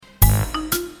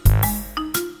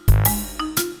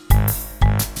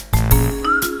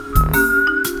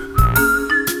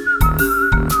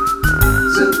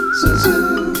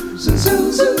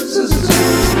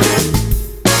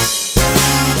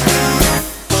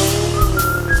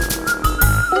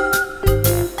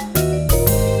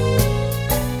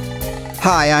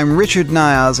Hi, I'm Richard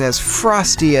Niles, as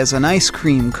frosty as an ice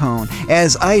cream cone,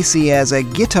 as icy as a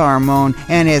guitar moan,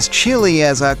 and as chilly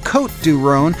as a Cote du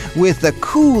Rhone, with the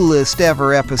coolest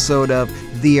ever episode of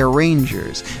The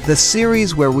Arrangers, the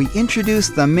series where we introduce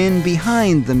the men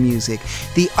behind the music,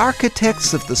 the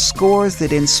architects of the scores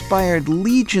that inspired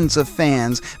legions of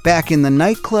fans back in the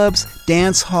nightclubs,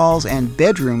 dance halls, and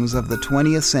bedrooms of the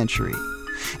 20th century.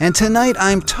 And tonight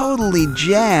I'm totally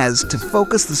jazzed to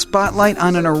focus the spotlight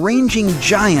on an arranging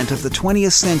giant of the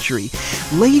 20th century.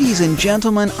 Ladies and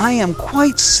gentlemen, I am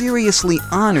quite seriously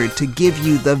honored to give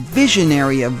you the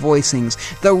visionary of voicings,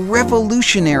 the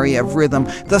revolutionary of rhythm,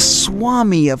 the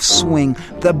swami of swing,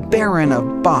 the baron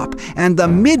of bop, and the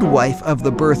midwife of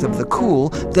the birth of the cool,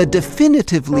 the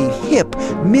definitively hip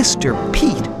Mr.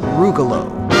 Pete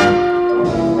Rugolo.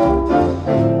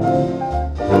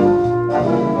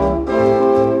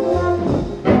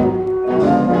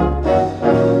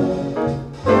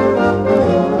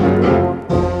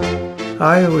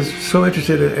 I was so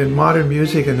interested in modern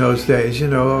music in those days,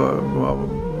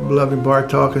 loving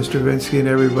Bartók and Stravinsky and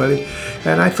everybody.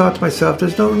 And I thought to myself,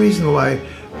 there's no reason why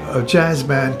a jazz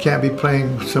band can't be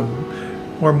playing some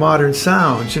more modern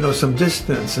sounds, some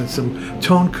dissonance and some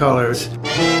tone colors.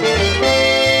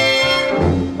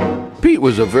 Pete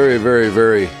was a very, very,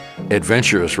 very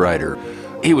adventurous writer.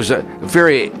 He was a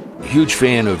very huge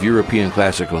fan of European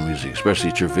classical music, especially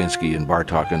Stravinsky and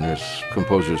Bartók, and there's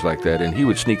composers like that, and he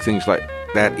would sneak things like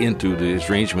that into the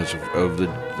arrangements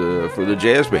for the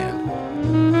jazz band.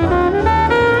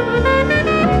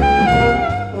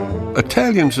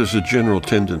 Italians, as a general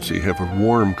tendency, have a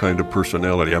warm kind of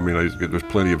personality. I mean, there's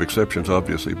plenty of exceptions,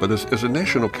 obviously, but as a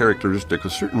national characteristic, a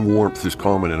certain warmth is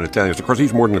common in Italians. Of course,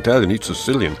 he's more than Italian, he's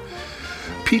Sicilian.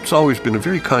 Pete's always been a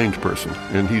very kind person,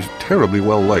 and he's terribly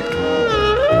well liked.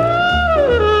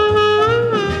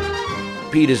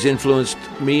 Pete has influenced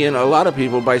me and a lot of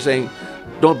people by saying,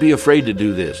 don't be afraid to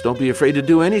do this. Don't be afraid to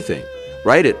do anything.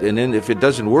 Write it, and then if it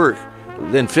doesn't work,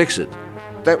 then fix it.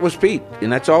 That was Pete,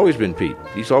 and that's always been Pete.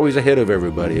 He's always ahead of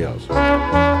everybody else.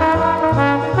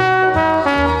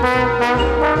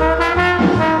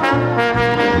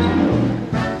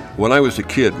 When I was a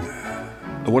kid,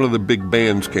 one of the big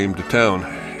bands came to town,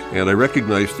 and I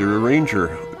recognized their arranger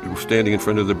who was standing in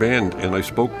front of the band, and I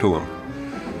spoke to him.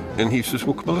 And he says,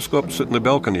 well, let's go up and sit in the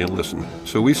balcony and listen.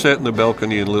 So we sat in the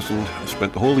balcony and listened,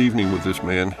 spent the whole evening with this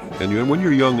man. And when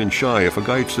you're young and shy, if a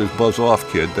guy says, buzz off,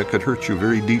 kid, that could hurt you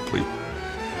very deeply.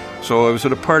 So I was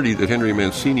at a party that Henry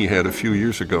Mancini had a few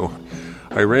years ago.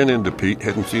 I ran into Pete,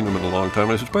 hadn't seen him in a long time.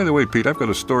 I said, by the way, Pete, I've got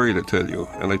a story to tell you.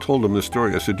 And I told him this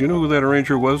story. I said, do you know who that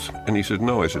arranger was? And he said,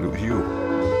 no. I said, it was you.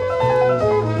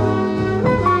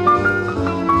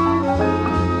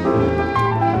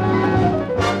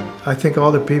 I think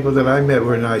all the people that I met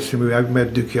were nice to me. I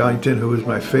met Duke Ellington, who was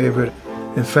my favorite.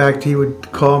 In fact, he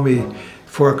would call me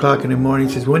 4 o'clock in the morning.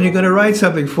 He says, when are you going to write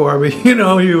something for me? He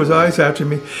was always after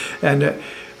me. And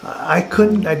I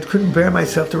couldn't bear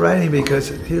myself to write him because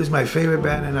he was my favorite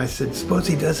band. And I said, suppose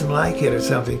he doesn't like it or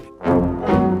something.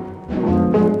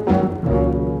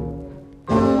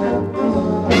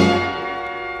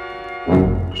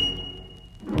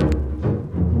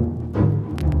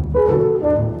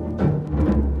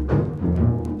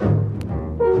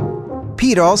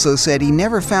 Pete also said he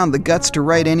never found the guts to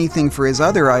write anything for his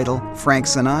other idol, Frank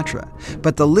Sinatra.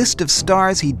 But the list of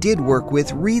stars he did work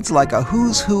with reads like a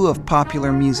who's who of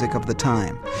popular music of the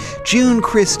time. June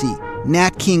Christy,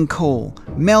 Nat King Cole,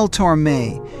 Mel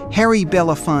Torme, Harry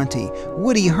Belafonte,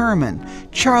 Woody Herman,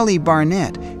 Charlie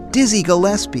Barnett, Dizzy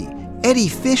Gillespie, Eddie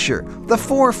Fisher, the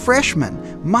Four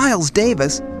Freshmen, Miles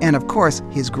Davis, and of course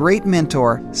his great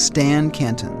mentor, Stan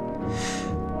Kenton.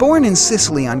 Born in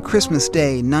Sicily on Christmas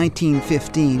Day,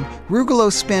 1915,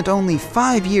 Rugolo spent only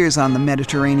 5 years on the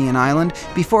Mediterranean island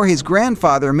before his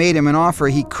grandfather made him an offer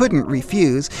he couldn't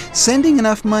refuse, sending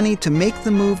enough money to make the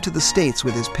move to the States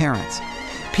with his parents.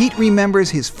 Pete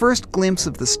remembers his first glimpse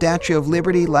of the Statue of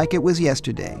Liberty like it was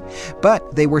yesterday,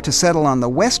 but they were to settle on the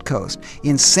West Coast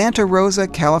in Santa Rosa,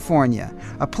 California,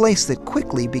 a place that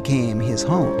quickly became his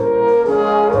home.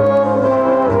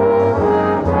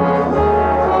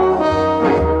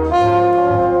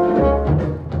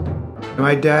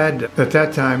 My dad, at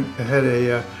that time, had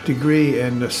a degree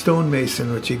in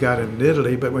stonemason, which he got in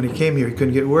Italy, but when he came here, he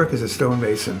couldn't get work as a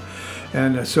stonemason.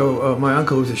 And so my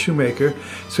uncle was a shoemaker,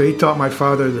 so he taught my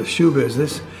father the shoe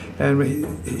business, and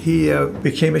he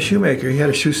became a shoemaker. He had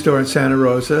a shoe store in Santa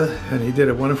Rosa, and he did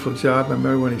a wonderful job. I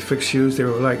remember when he fixed shoes, they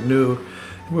were like new.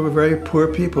 We were very poor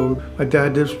people. My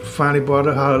dad just finally bought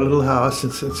a little house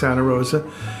in Santa Rosa.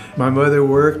 My mother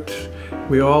worked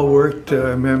We all worked,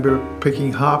 I remember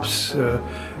picking hops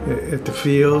at the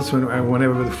fields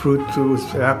whenever the fruit was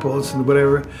apples and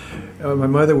whatever. My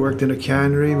mother worked in a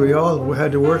cannery. We all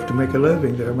had to work to make a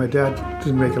living there. My dad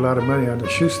didn't make a lot of money on the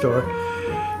shoe store.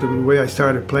 The way I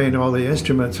started playing all the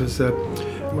instruments was that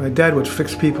my dad would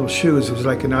fix people's shoes. It was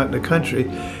like out in the country,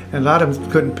 and a lot of them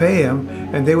couldn't pay him,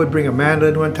 and they would bring a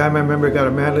mandolin. One time I remember I got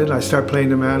a mandolin, I started playing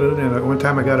the mandolin, and one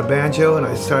time I got a banjo, and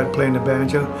I started playing the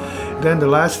banjo. Then the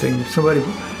last thing,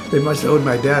 they must have owed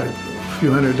my dad a few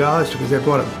 $100s because they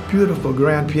bought a beautiful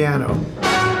grand piano.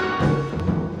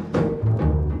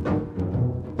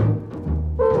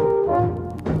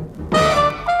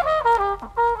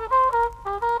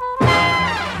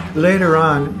 Later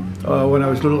on, when I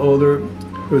was a little older,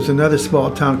 there was another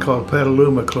small town called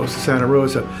Petaluma close to Santa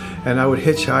Rosa, and I would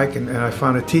hitchhike, and I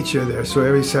found a teacher there. So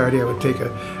every Saturday I would take a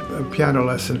piano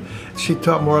lesson. She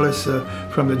taught more or less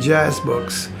from the jazz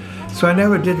books. So I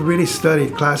never did really study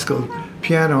classical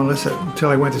piano until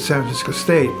I went to San Francisco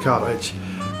State College,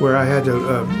 where I had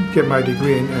to get my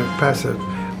degree and pass a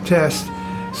test.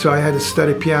 So I had to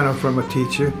study piano from a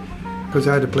teacher because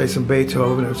I had to play some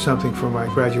Beethoven or something for my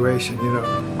graduation, you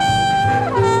know.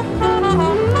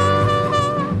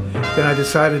 Then I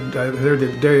decided, I heard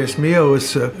that Darius Milhaud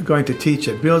was going to teach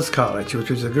at Mills College, which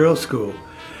was a girls' school.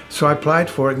 So I applied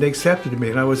for it and they accepted me,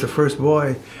 and I was the first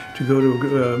boy to go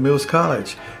to Mills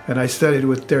College. And I studied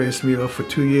with Darius Milhaud for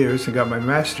 2 years and got my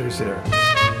master's there.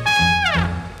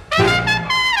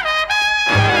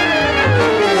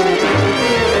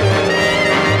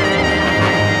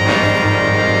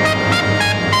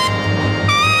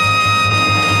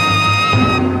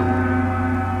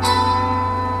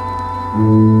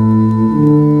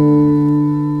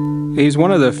 He's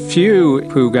one of the few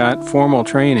who got formal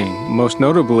training. Most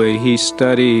notably, he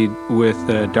studied with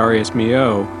Darius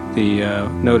Milhaud, the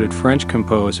noted French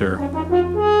composer.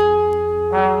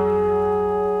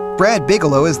 Brad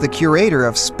Bigelow is the curator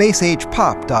of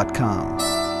SpaceAgePop.com.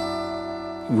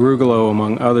 Rugolo,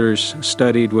 among others,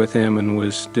 studied with him and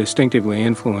was distinctively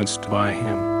influenced by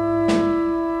him.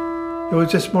 It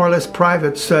was just more or less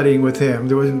private studying with him.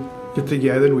 There wasn't get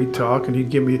together and we'd talk, and he'd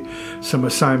give me some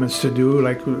assignments to do,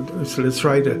 like let's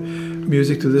write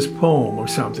music to this poem or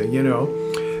something, you know.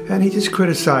 And he just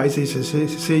criticized. He says,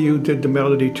 "See, you did the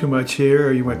melody too much here,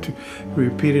 or you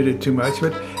repeated it too much."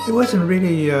 But it wasn't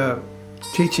really a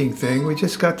teaching thing. We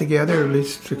just got together at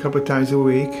least a couple of times a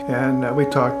week, and we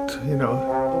talked, you know.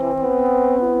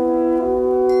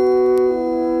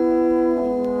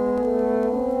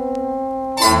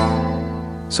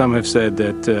 Some have said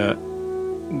that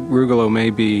Rugolo may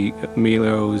be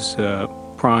Milhaud's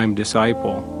prime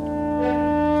disciple.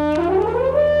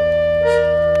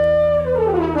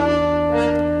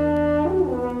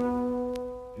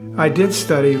 I did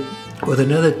study with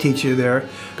another teacher there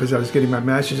because I was getting my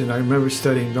master's, and I remember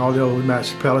studying all the old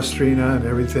Master Palestrina and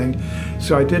everything.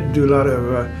 So I did do a lot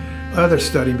of other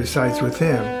studying besides with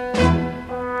him.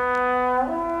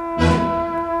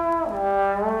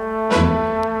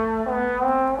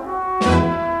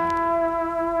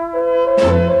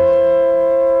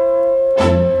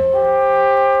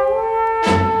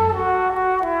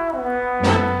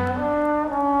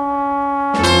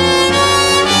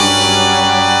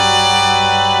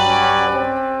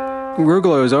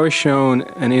 Rugolo has always shown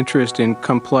an interest in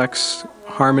complex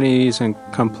harmonies and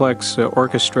complex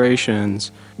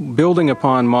orchestrations, building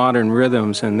upon modern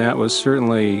rhythms, and that was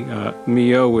certainly,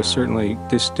 Milhaud was certainly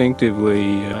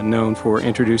distinctively known for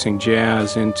introducing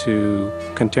jazz into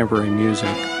contemporary music.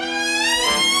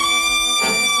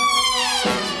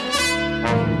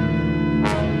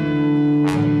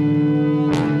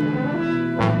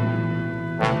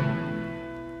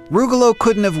 Rugolo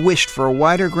couldn't have wished for a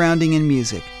wider grounding in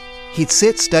music. He'd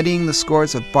sit studying the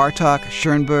scores of Bartók,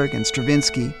 Schoenberg, and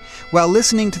Stravinsky while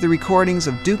listening to the recordings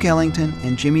of Duke Ellington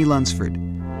and Jimmy Lunceford.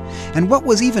 And what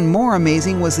was even more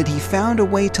amazing was that he found a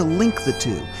way to link the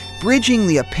two, bridging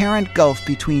the apparent gulf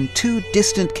between two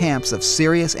distant camps of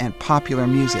serious and popular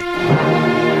music.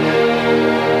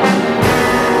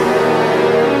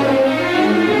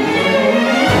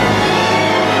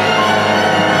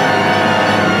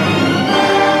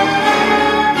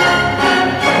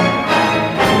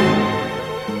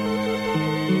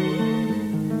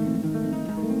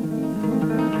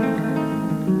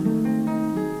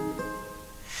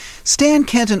 Stan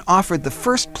Kenton offered the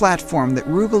first platform that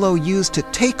Rugolo used to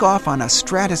take off on a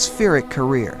stratospheric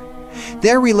career.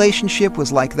 Their relationship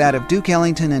was like that of Duke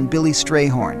Ellington and Billy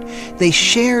Strayhorn. They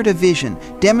shared a vision,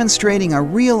 demonstrating a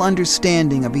real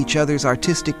understanding of each other's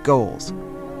artistic goals.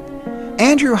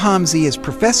 Andrew Homsey is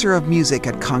professor of music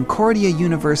at Concordia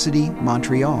University,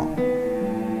 Montreal.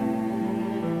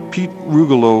 Pete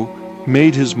Rugolo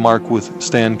made his mark with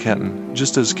Stan Kenton,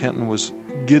 just as Kenton was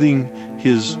getting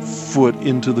his foot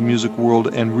into the music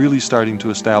world and really starting to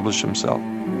establish himself.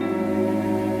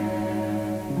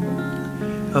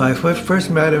 I first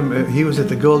met him, he was at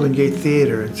the Golden Gate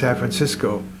Theater in San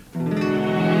Francisco.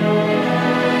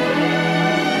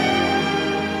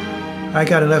 I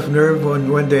got enough nerve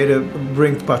one day to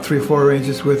bring about 3 or 4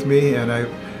 arrangements with me, and I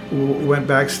went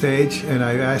backstage and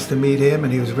I asked to meet him,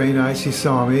 and he was very nice. He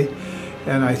saw me,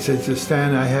 and I said to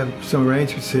Stan, I have some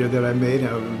arrangements here that I made.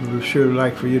 I would sure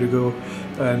like for you to go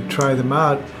and try them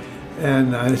out.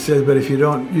 And I said, but if you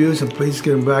don't use them, please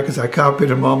give them back, because I copied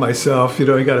them all myself. You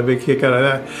know, I got a big kick out of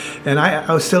that. And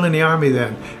I was still in the Army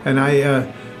then, and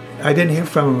I didn't hear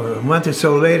from him. A month or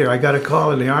so later, I got a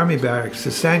call in the Army barracks.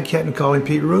 Stan Kenton calling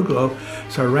Pete Rugolo.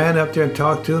 So I ran up there and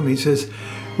talked to him. He says,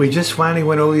 we just finally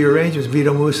went over your arrangements.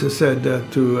 Vito Musa said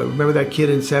remember that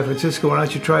kid in San Francisco? Why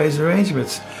don't you try his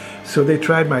arrangements? So they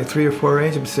tried my 3 or 4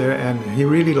 arrangements there, and he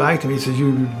really liked them. He says,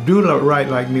 you do write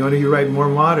like me, only you write more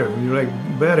modern. You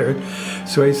write better.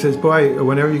 So he says, boy,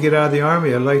 whenever you get out of the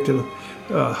Army, I'd like to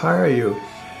hire you.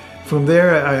 From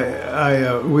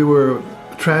there, we were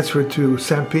transferred to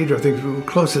San Pedro, I think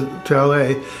close to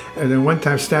LA, and then one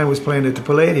time Stan was playing at the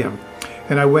Palladium,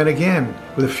 and I went again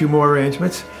with a few more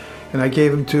arrangements, and I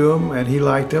gave them to him, and he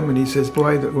liked them, and he says,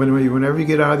 boy, whenever you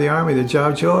get out of the Army, the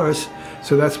job's yours.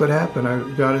 So that's what happened.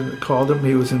 I called him.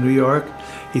 He was in New York.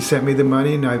 He sent me the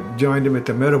money, and I joined him at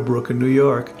the Meadowbrook in New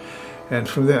York, and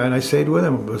from there, and I stayed with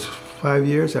him. It was 5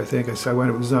 years, I think. I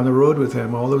was on the road with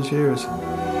him all those years.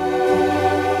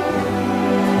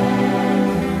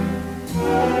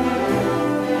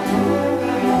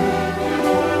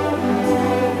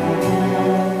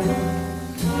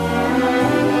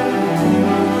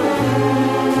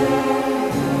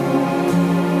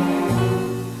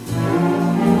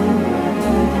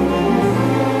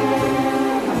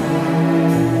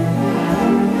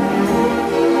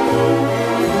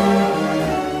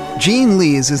 Gene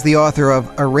Lees is the author of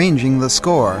Arranging the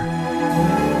Score.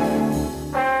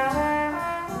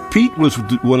 Pete was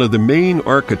one of the main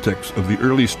architects of the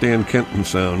early Stan Kenton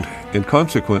sound, and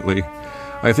consequently,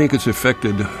 I think it's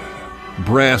affected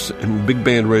brass and big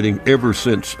band writing ever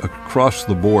since, across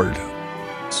the board.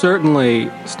 Certainly,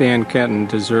 Stan Kenton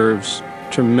deserves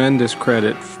tremendous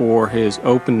credit for his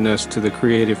openness to the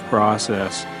creative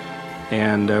process.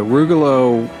 And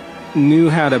Rugolo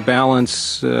knew how to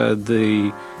balance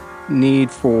the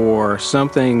need for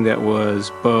something that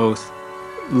was both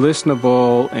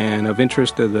listenable and of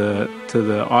interest to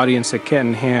the audience that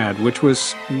Kenton had, which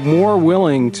was more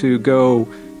willing to go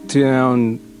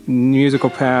down musical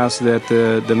paths that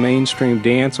the mainstream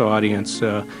dance audience.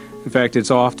 In fact,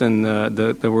 it's often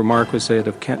the remark was said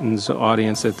of Kenton's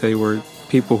audience that they were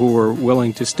people who were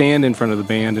willing to stand in front of the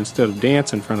band instead of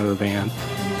dance in front of the band.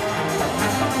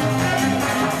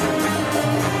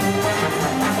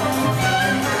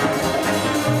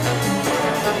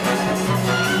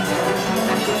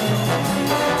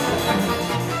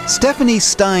 Stephanie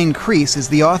Stein-Crease is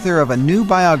the author of a new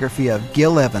biography of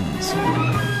Gil Evans.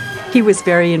 He was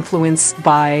very influenced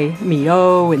by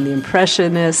Milhaud and the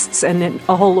Impressionists and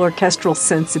a whole orchestral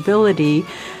sensibility,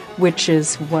 which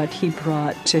is what he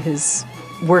brought to his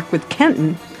work with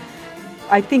Kenton.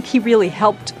 I think he really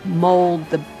helped mold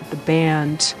the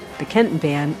band, the Kenton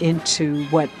band, into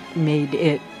what made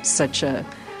it such a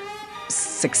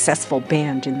successful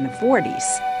band in the 40s.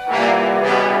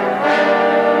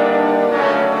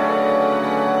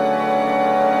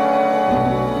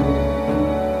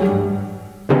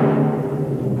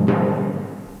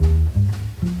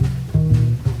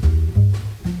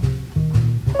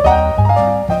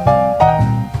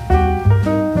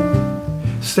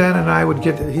 Stan and I would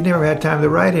he never had time to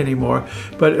write anymore,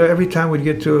 but every time we'd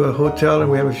get to a hotel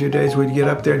and we have a few days, we'd get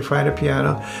up there and find a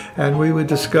piano, and we would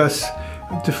discuss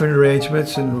different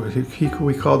arrangements, and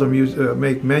we called them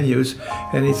make menus,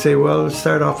 and he'd say, well, let's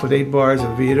start off with 8 bars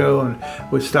of Vito, and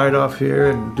we'd start off here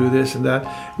and do this and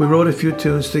that. We wrote a few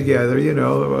tunes together,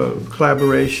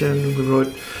 collaboration, we wrote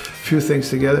a few things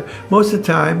together. Most of the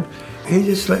time, he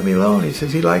just let me alone. He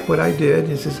says he liked what I did.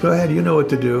 He says, go ahead, you know what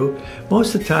to do.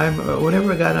 Most of the time,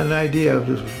 whenever I got an idea,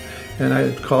 and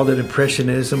I called it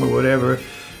Impressionism or whatever,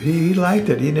 he liked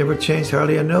it. He never changed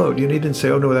hardly a note. He didn't say,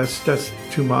 oh no, that's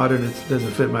too modern, it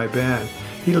doesn't fit my band.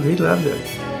 He loved it.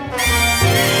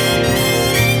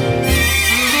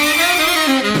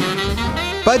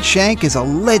 Bud Shank is a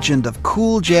legend of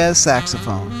cool jazz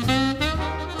saxophone.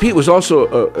 Pete was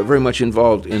also very much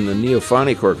involved in the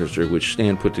Neophonic Orchestra, which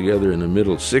Stan put together in the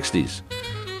middle 60s,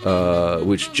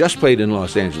 which just played in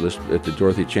Los Angeles at the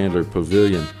Dorothy Chandler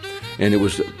Pavilion. And it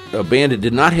was a band that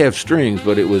did not have strings,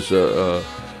 but it was a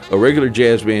regular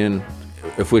jazz band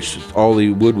of which all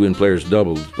the woodwind players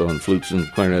doubled on flutes and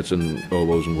clarinets and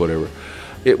oboes and whatever.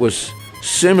 It was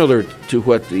similar to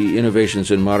what the Innovations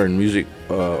in Modern Music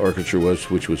Orchestra was,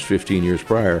 which was 15 years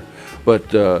prior, but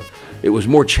it was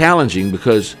more challenging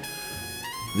because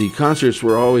the concerts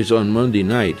were always on Monday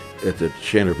night at the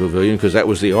Chandler Pavilion, because that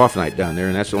was the off night down there,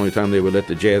 and that's the only time they would let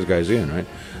the jazz guys in, right?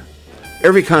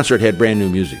 Every concert had brand new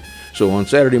music. So on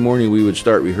Saturday morning, we would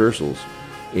start rehearsals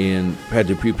and had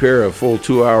to prepare a full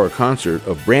 2-hour concert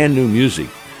of brand new music,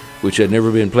 which had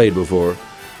never been played before.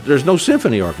 There's no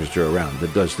symphony orchestra around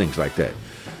that does things like that.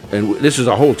 And this is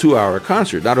a whole 2-hour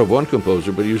concert, not of one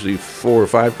composer, but usually 4 or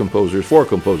 5 composers, 4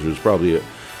 composers probably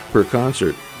per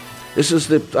concert. This is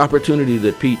the opportunity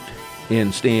that Pete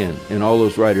and Stan and all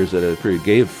those writers at that period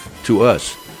gave to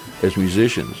us as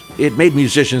musicians. It made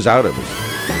musicians out of us.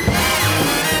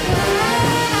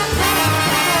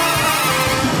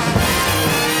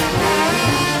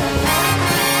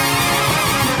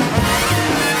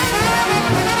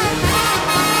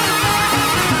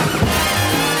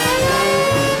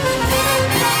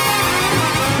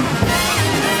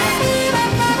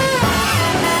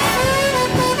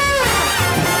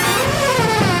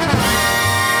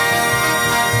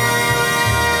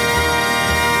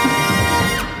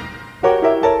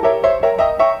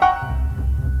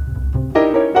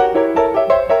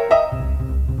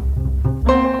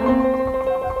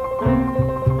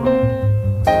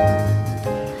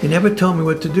 Never told me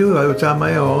what to do. I was on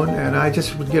my own, and I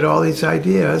just would get all these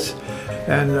ideas.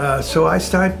 And so I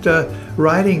started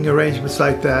writing arrangements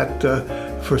like that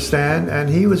for Stan, and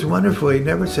he was wonderful. He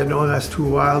never said, no, that's too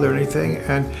wild or anything.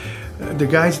 And the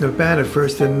guys in the band at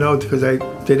first didn't know, because they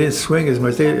didn't swing as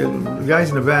much. The guys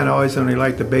in the band always only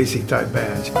liked the basic type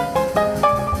bands.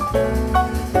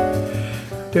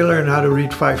 They learned how to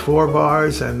read 5/4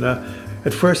 bars, and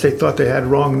at first they thought they had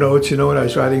wrong notes, you know, when I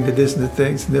was writing the dissonant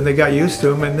things, and then they got used to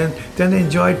them, and then they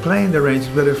enjoyed playing the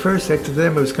arrangements. But at first, to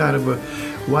them, it was kind of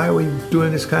why are we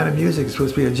doing this kind of music? It's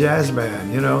supposed to be a jazz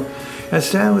band, you know. And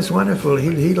Stan was wonderful.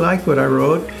 He liked what I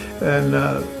wrote,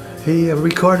 and he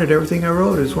recorded everything I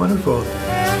wrote. It was wonderful.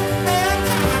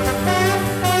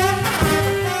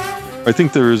 I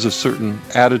think there is a certain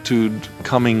attitude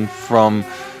coming from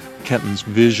Kenton's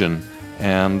vision,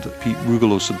 and Pete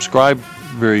Rugolo subscribed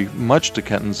very much to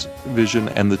Kenton's vision,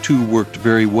 and the two worked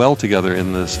very well together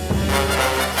in this.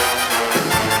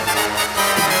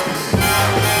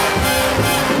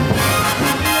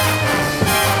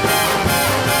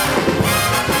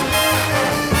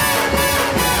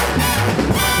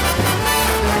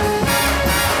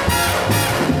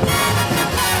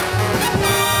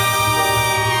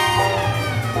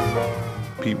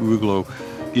 Pete Rugolo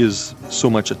is so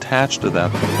much attached to that.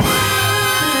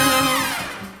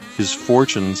 His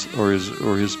fortunes or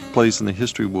his place in the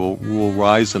history will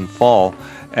rise and fall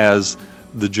as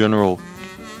the general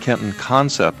Kenton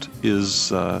concept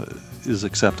is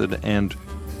accepted and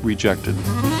rejected.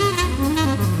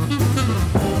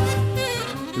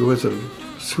 He was a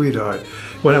sweetheart.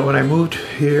 When I moved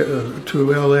here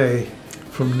to L.A.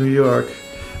 from New York,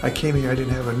 I came here, I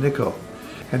didn't have a nickel.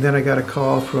 And then I got a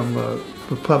call from a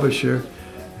publisher,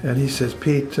 and he says,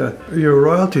 Pete, your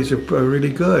royalties are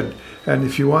really good. And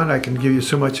if you want, I can give you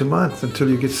so much a month until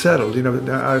you get settled. You know,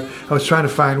 I was trying to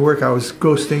find work. I was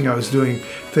ghosting. I was doing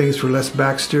things for Les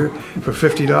Baxter for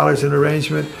 $50 an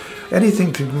arrangement.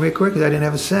 Anything to make work, because I didn't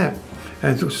have a cent.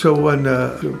 And so when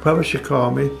the publisher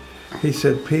called me, he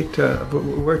said, Pete, we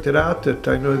worked it out that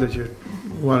I know that you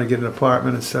want to get an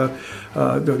apartment and stuff,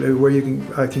 where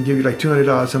I can give you like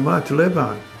 $200 a month to live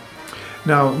on.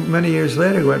 Now, many years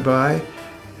later went by,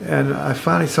 and I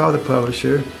finally saw the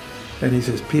publisher. And he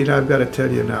says, Pete, I've got to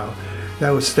tell you now,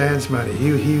 that was Stan's money.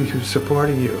 He was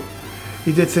supporting you.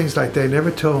 He did things like that. He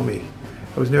never told me.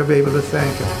 I was never able to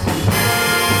thank him.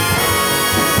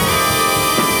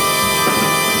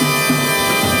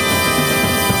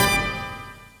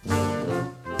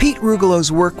 Pete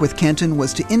Rugolo's work with Kenton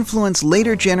was to influence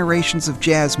later generations of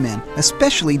jazzmen,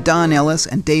 especially Don Ellis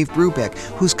and Dave Brubeck,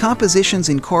 whose compositions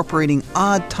incorporating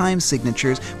odd time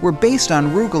signatures were based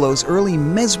on Rugolo's early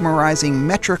mesmerizing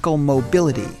metrical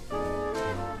mobility.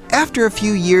 After a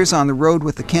few years on the road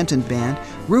with the Kenton Band,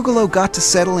 Rugolo got to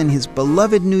settle in his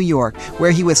beloved New York,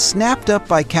 where he was snapped up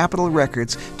by Capitol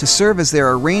Records to serve as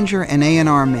their arranger and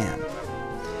A&R man.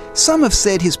 Some have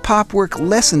said his pop work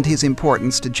lessened his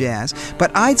importance to jazz,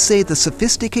 but I'd say the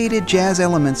sophisticated jazz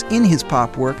elements in his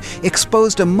pop work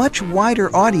exposed a much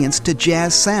wider audience to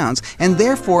jazz sounds and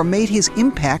therefore made his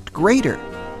impact greater.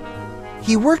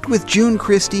 He worked with June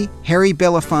Christy, Harry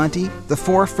Belafonte, the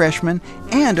Four Freshmen,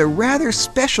 and a rather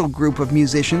special group of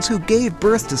musicians who gave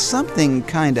birth to something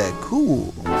kinda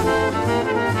cool.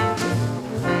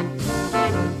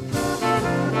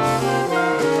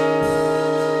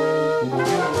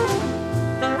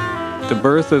 The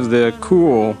birth of the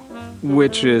Cool,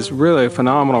 which is really a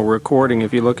phenomenal recording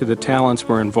if you look at the talents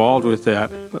were involved with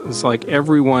that. It's like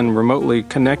everyone remotely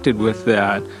connected with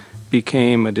that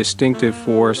became a distinctive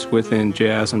force within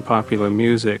jazz and popular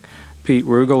music. Pete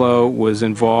Rugolo was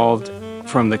involved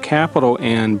from the Capitol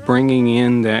end, bringing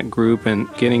in that group and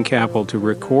getting Capitol to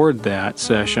record that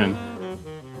session.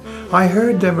 I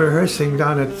heard them rehearsing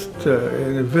down in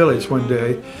the village one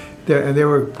day, and they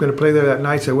were going to play there that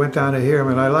night, so I went down to hear them,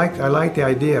 and I liked the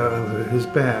idea of his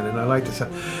band, and I liked the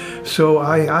sound. So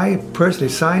I personally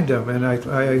signed them, and I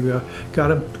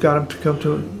got him to come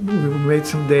to. We made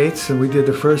some dates, and we did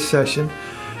the first session.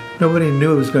 Nobody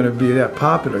knew it was going to be that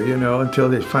popular, until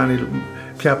they finally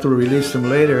Capitol released them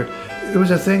later. It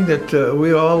was a thing that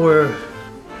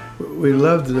we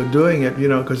loved doing it,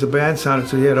 because the band sounded.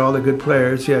 So he had all the good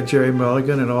players. He had Jerry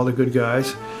Mulligan and all the good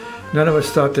guys. None of us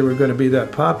thought they were going to be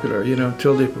that popular,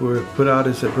 until they were put out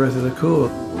as The Birth of the Cool.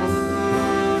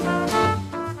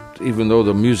 Even though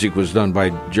the music was done by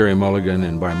Jerry Mulligan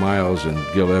and by Miles and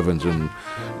Gil Evans and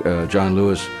John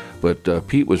Lewis, but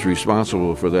Pete was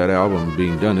responsible for that album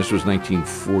being done. This was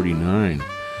 1949.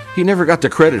 He never got the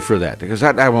credit for that, because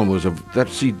that album was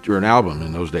an album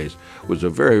in those days was a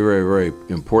very, very, very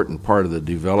important part of the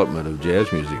development of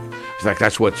jazz music. In fact,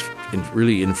 that's what's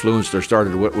really influenced or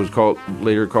started what was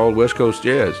later called West Coast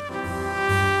jazz.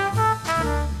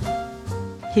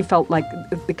 He felt like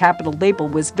the Capitol label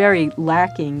was very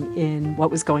lacking in what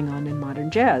was going on in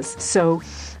modern jazz. So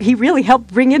he really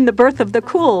helped bring in the birth of the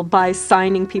Cool by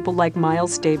signing people like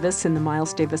Miles Davis and the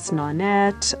Miles Davis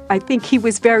Nonet. I think he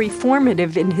was very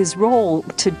formative in his role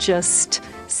to just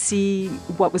see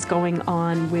what was going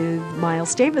on with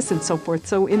Miles Davis and so forth.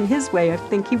 So in his way, I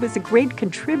think he was a great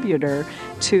contributor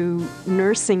to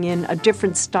nursing in a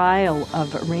different style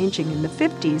of arranging in the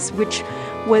 50s, which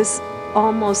was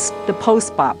almost the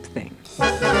post-bop thing.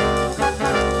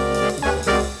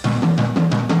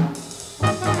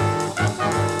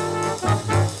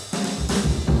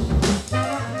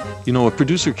 A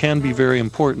producer can be very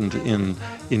important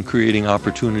in creating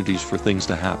opportunities for things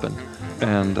to happen.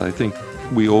 And I think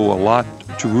we owe a lot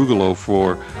to Rugolo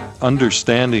for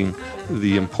understanding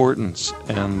the importance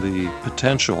and the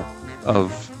potential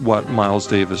of what Miles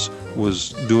Davis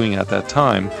was doing at that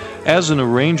time. As an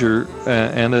arranger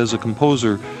and as a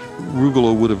composer,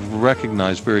 Rugolo would have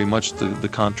recognized very much the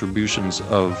contributions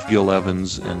of Gil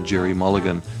Evans and Jerry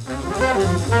Mulligan.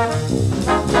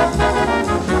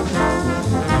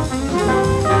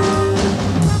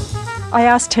 I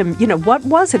asked him, what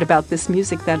was it about this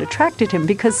music that attracted him?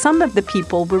 Because some of the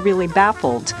people were really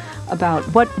baffled about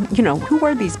who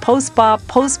are these post-bop,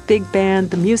 post-big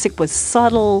band? The music was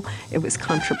subtle, it was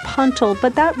contrapuntal,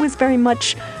 but that was very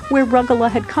much where Rugolo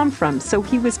had come from. So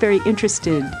he was very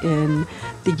interested in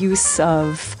the use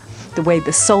of the way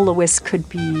the soloist could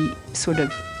be sort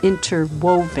of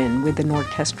interwoven with an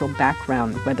orchestral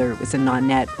background, whether it was a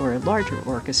nonet or a larger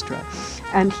orchestra.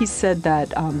 And he said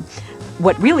that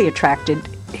what really attracted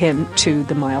him to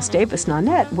the Miles Davis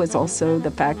Nonet was also the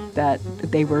fact that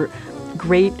they were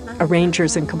great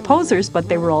arrangers and composers, but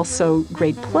they were also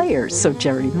great players. So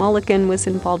Jerry Mulligan was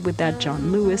involved with that,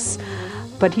 John Lewis.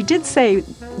 But he did say,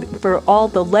 for all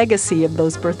the legacy of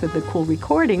those Birth of the Cool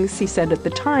recordings, he said at the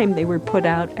time they were put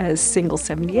out as single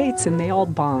 78s and they all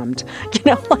bombed.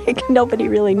 Nobody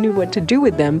really knew what to do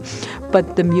with them.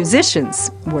 But the musicians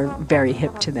were very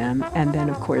hip to them. And then,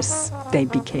 of course, they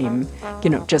became,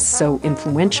 just so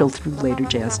influential through later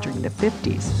jazz during the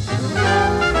 50s.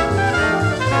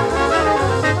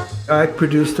 I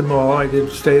produced them all. I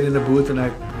stayed in the booth, and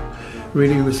I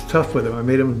really was tough with him. I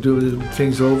made him do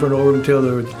things over and over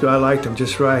until I liked them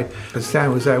just right. But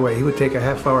Stan was that way. He would take a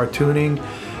half-hour tuning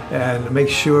and make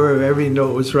sure every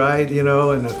note was right,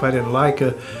 and if I didn't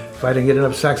if I didn't get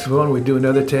enough saxophone, we'd do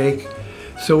another take.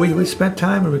 So we spent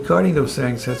time in recording those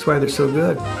things. That's why they're so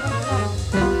good.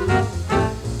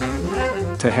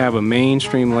 To have a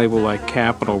mainstream label like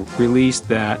Capitol release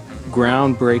that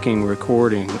groundbreaking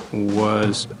recording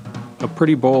was a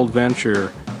pretty bold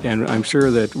venture. And I'm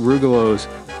sure that Rugolo's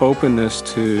openness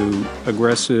to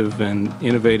aggressive and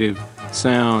innovative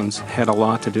sounds had a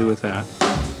lot to do with that.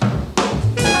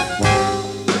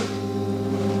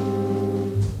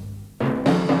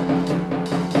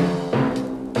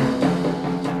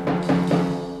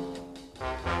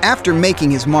 After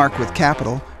making his mark with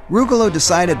Capitol, Rugolo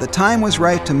decided the time was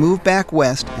right to move back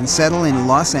west and settle in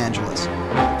Los Angeles.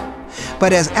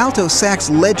 But as alto sax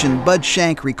legend Bud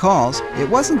Shank recalls, it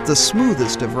wasn't the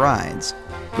smoothest of rides.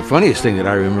 The funniest thing that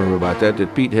I remember about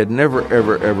that Pete had never,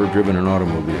 ever, ever driven an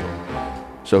automobile.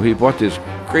 So he bought this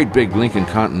great big Lincoln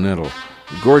Continental,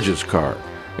 gorgeous car,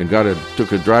 and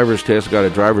took a driver's test, got a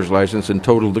driver's license, and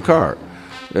totaled the car.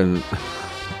 And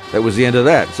that was the end of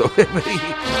that. So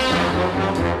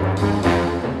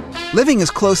living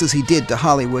as close as he did to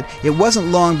Hollywood, it wasn't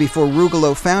long before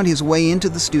Rugolo found his way into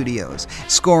the studios,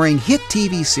 scoring hit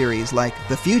TV series like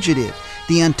The Fugitive,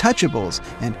 The Untouchables,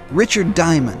 and Richard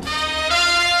Diamond.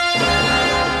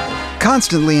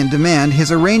 Constantly in demand,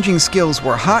 his arranging skills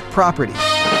were hot property.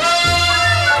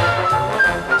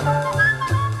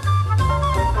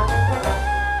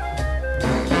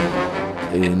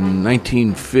 In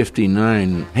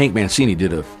 1959, Hank Mancini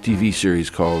did a TV series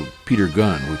called Peter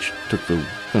Gunn, which took the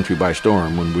country by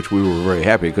storm, in which we were very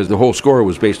happy because the whole score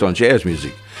was based on jazz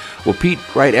music. Well, Pete,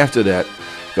 right after that,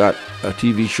 got a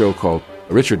TV show called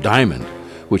Richard Diamond,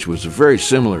 which was a very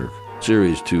similar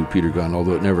series to Peter Gunn,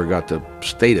 although it never got the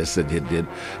status that it did.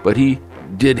 But he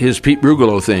did his Pete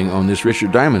Rugolo thing on this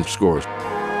Richard Diamond score.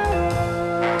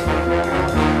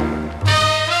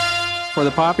 For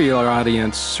the popular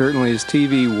audience, certainly his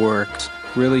TV works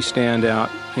really stand out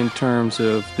in terms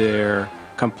of their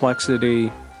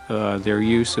complexity, their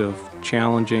use of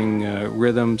challenging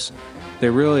rhythms.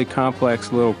 They're really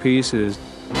complex little pieces.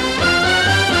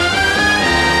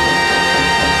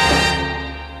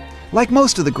 Like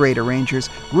most of the great arrangers,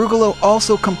 Rugolo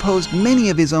also composed many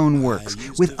of his own works,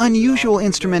 with unusual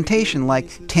instrumentation like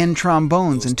 10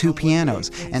 trombones and 2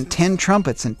 pianos, and 10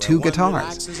 trumpets and 2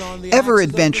 guitars. Ever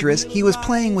adventurous, he was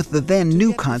playing with the then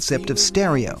new concept of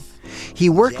stereo. He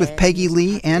worked with Peggy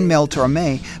Lee and Mel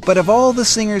Torme, but of all the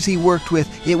singers he worked with,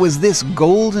 it was this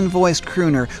golden-voiced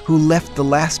crooner who left the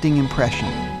lasting impression.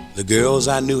 The girls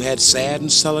I knew had sad and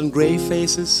sullen gray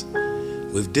faces,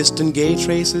 with distant gay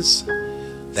traces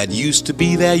that used to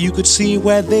be there. You could see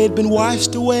where they'd been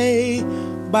washed away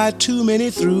by too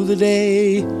many through the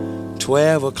day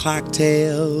 12 o'clock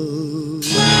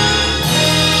tales.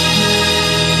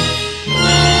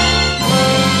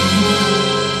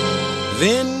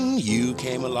 Then you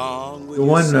came along with the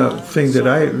one thing that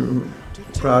I'm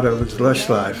proud of is Lush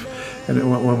Life.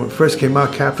 And when it first came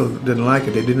out, Capitol didn't like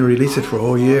it. They didn't release it for a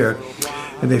whole year.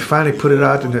 And they finally put it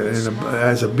out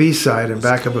as a B-side and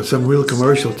back up with some real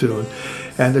commercial tune.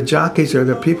 And the jockeys or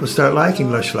the people start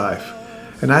liking Lush Life.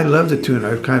 And I love the tune.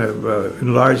 I've kind of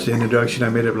enlarged the introduction. I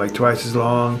made it like twice as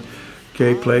long,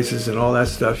 gay places and all that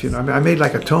stuff. You know, I made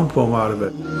like a tone poem out of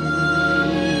it.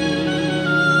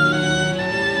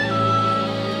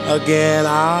 Again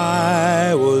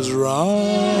I was wrong.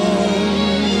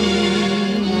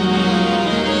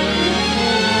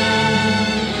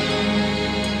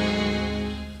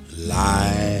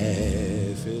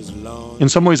 Life is long. In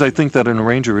some ways, I think that an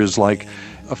arranger is like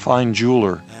a fine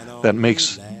jeweler that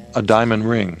makes a diamond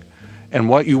ring. And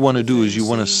what you want to do is you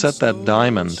want to set that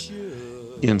diamond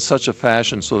in such a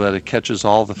fashion so that it catches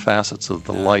all the facets of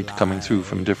the light coming through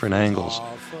from different angles.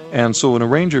 And so an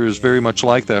arranger is very much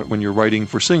like that when you're writing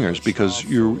for singers, because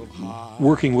you're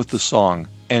working with the song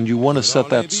and you want to set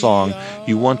that song,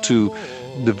 you want to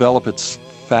develop its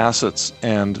facets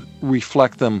and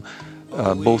reflect them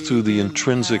both through the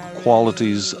intrinsic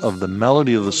qualities of the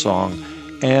melody of the song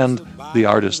and the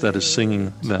artist that is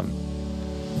singing them.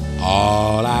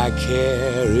 All I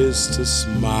care is to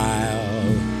smile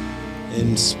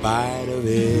in spite of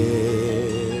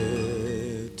it.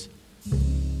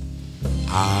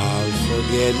 I'll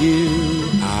forget you,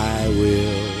 I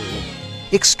will.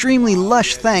 Extremely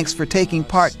lush thanks for taking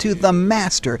part to the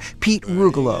master, Pete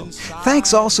Rugolo.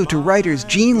 Thanks also to writers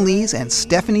Gene Lees and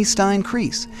Stephanie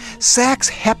Stein-Kreis, sax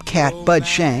hepcat Bud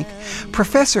Shank,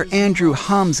 Professor Andrew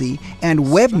Homsey, and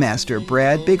webmaster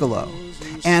Brad Bigelow.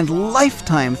 And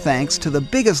lifetime thanks to the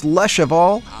biggest lush of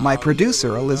all, my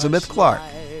producer Elizabeth Clark.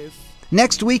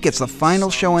 Next week, it's the final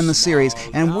show in the series,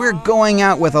 and we're going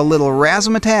out with a little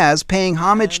razzmatazz paying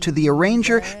homage to the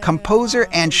arranger, composer,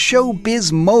 and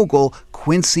showbiz mogul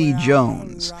Quincy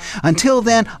Jones. Until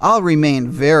then, I'll remain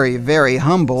very, very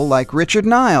humble like Richard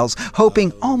Niles,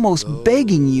 hoping, almost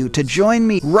begging you to join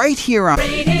me right here on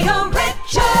Radio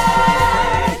Richard.